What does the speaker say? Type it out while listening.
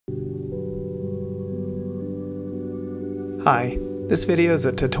Hi, this video is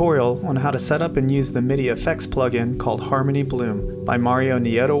a tutorial on how to set up and use the MIDI FX plugin called Harmony Bloom by Mario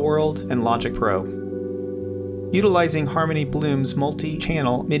Nieto World and Logic Pro. Utilizing Harmony Bloom's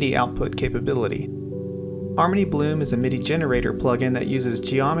multi-channel MIDI output capability. Harmony Bloom is a MIDI generator plugin that uses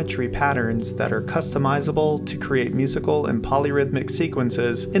geometry patterns that are customizable to create musical and polyrhythmic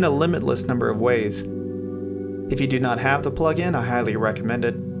sequences in a limitless number of ways. If you do not have the plugin, I highly recommend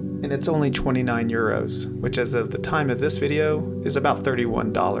it, and it's only 29 euros, which as of the time of this video is about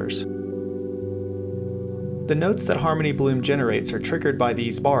 $31. The notes that Harmony Bloom generates are triggered by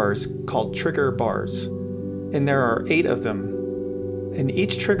these bars called trigger bars, and there are 8 of them. And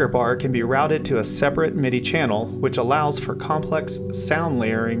each trigger bar can be routed to a separate MIDI channel, which allows for complex sound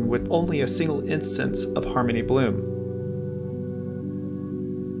layering with only a single instance of Harmony Bloom.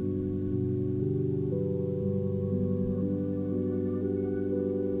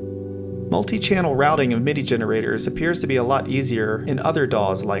 Multi-channel routing of MIDI generators appears to be a lot easier in other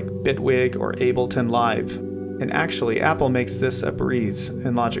DAWs like Bitwig or Ableton Live, and actually Apple makes this a breeze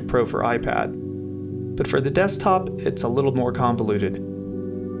in Logic Pro for iPad. But for the desktop, it's a little more convoluted.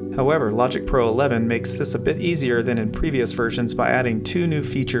 However, Logic Pro 11 makes this a bit easier than in previous versions by adding 2 new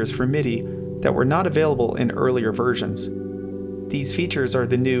features for MIDI that were not available in earlier versions. These features are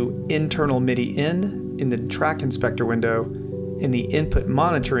the new internal MIDI in the track inspector window and the input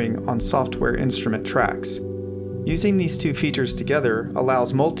monitoring on software instrument tracks. Using these 2 features together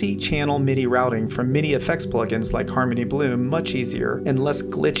allows multi-channel MIDI routing from MIDI FX plugins like Harmony Bloom much easier and less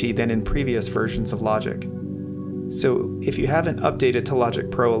glitchy than in previous versions of Logic. So if you haven't updated to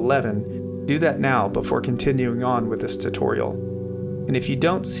Logic Pro 11, do that now before continuing on with this tutorial. And if you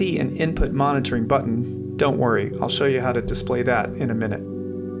don't see an input monitoring button, don't worry, I'll show you how to display that in a minute.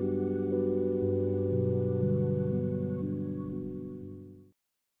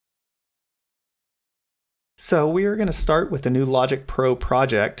 So we are going to start with the new Logic Pro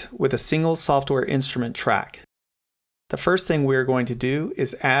project with a single software instrument track. The first thing we are going to do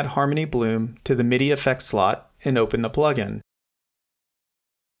is add Harmony Bloom to the MIDI FX slot and open the plugin.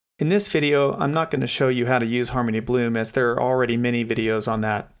 In this video, I'm not going to show you how to use Harmony Bloom as there are already many videos on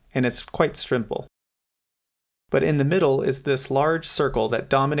that, and it's quite simple. But in the middle is this large circle that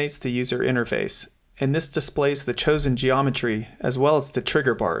dominates the user interface, and this displays the chosen geometry as well as the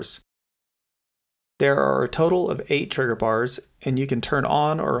trigger bars. There are a total of 8 trigger bars, and you can turn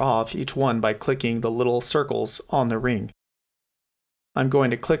on or off each one by clicking the little circles on the ring. I'm going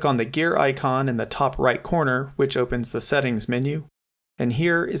to click on the gear icon in the top right corner, which opens the settings menu, and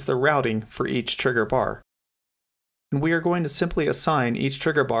here is the routing for each trigger bar. And we are going to simply assign each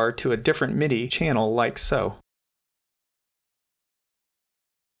trigger bar to a different MIDI channel like so.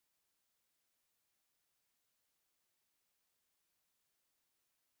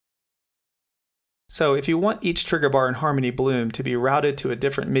 So if you want each trigger bar in Harmony Bloom to be routed to a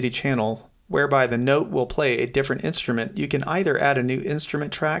different MIDI channel, whereby the note will play a different instrument, you can either add a new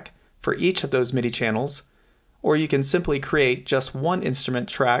instrument track for each of those MIDI channels, or you can simply create just one instrument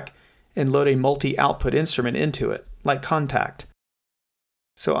track and load a multi-output instrument into it, like Contact.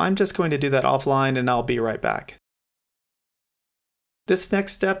 So I'm just going to do that offline and I'll be right back. This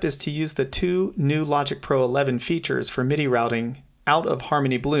next step is to use the 2 new Logic Pro 11 features for MIDI routing out of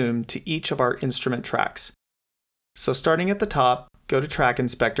Harmony Bloom to each of our instrument tracks. So starting at the top, go to Track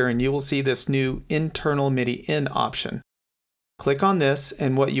Inspector and you will see this new Internal MIDI In option. Click on this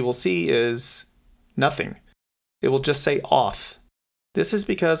and what you will see is nothing. It will just say Off. This is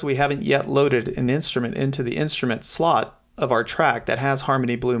because we haven't yet loaded an instrument into the instrument slot of our track that has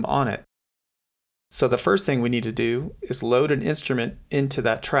Harmony Bloom on it. So the first thing we need to do is load an instrument into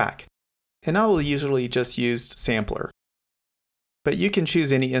that track. And I will usually just use Sampler. But you can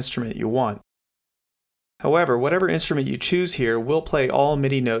choose any instrument you want. However, whatever instrument you choose here will play all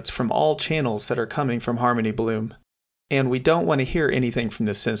MIDI notes from all channels that are coming from Harmony Bloom. And we don't want to hear anything from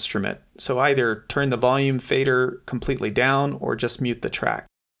this instrument, so either turn the volume fader completely down or just mute the track.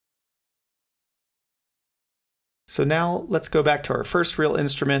 So now let's go back to our first real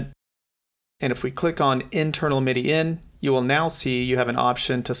instrument, and if we click on Internal MIDI In, you will now see you have an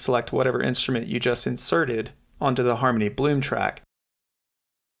option to select whatever instrument you just inserted onto the Harmony Bloom track.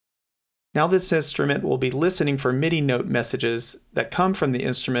 Now this instrument will be listening for MIDI note messages that come from the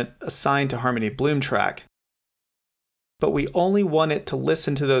instrument assigned to Harmony Bloom track. But we only want it to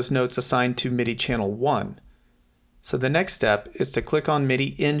listen to those notes assigned to MIDI channel 1. So the next step is to click on MIDI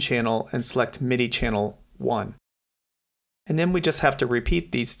In channel and select MIDI channel 1. And then we just have to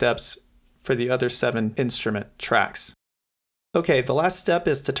repeat these steps for the other 7 instrument tracks. Okay, the last step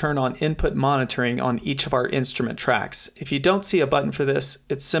is to turn on input monitoring on each of our instrument tracks. If you don't see a button for this,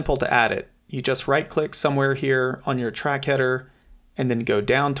 it's simple to add it. you just right-click somewhere here on your track header and then go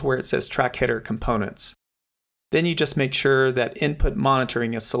down to where it says Track Header Components. Then you just make sure that Input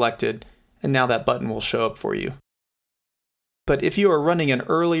Monitoring is selected, and now that button will show up for you. But if you are running an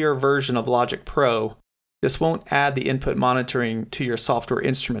earlier version of Logic Pro, this won't add the input monitoring to your software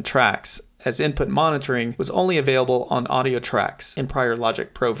instrument tracks, as input monitoring was only available on audio tracks in prior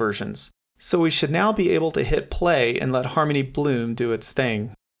Logic Pro versions. So we should now be able to hit play and let Harmony Bloom do its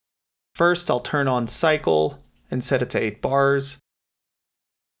thing. First, I'll turn on Cycle and set it to 8 bars.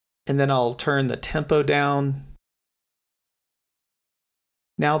 And then I'll turn the tempo down.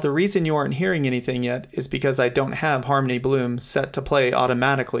 Now, the reason you aren't hearing anything yet is because I don't have Harmony Bloom set to play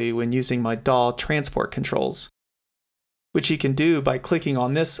automatically when using my DAW transport controls, which you can do by clicking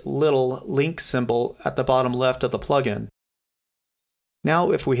on this little link symbol at the bottom left of the plugin.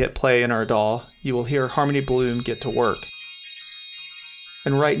 Now, if we hit play in our DAW, you will hear Harmony Bloom get to work.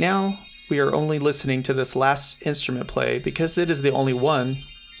 And right now, we are only listening to this last instrument play because it is the only one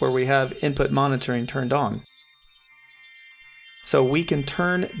where we have input monitoring turned on. So we can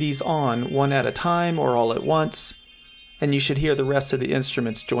turn these on one at a time or all at once, and you should hear the rest of the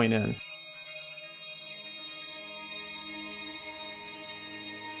instruments join in.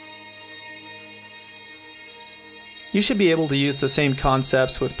 You should be able to use the same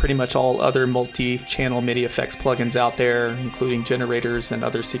concepts with pretty much all other multi-channel MIDI effects plugins out there, including generators and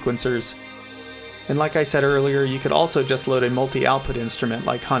other sequencers. And like I said earlier, you could also just load a multi-output instrument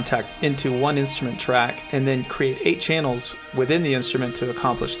like Kontakt into one instrument track and then create 8 channels within the instrument to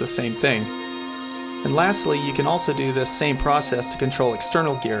accomplish the same thing. And lastly, you can also do this same process to control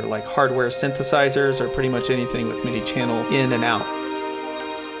external gear like hardware synthesizers or pretty much anything with MIDI channel in and out.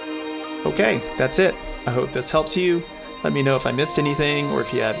 Okay, that's it. I hope this helps you. Let me know if I missed anything or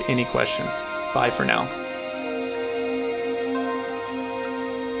if you have any questions. Bye for now.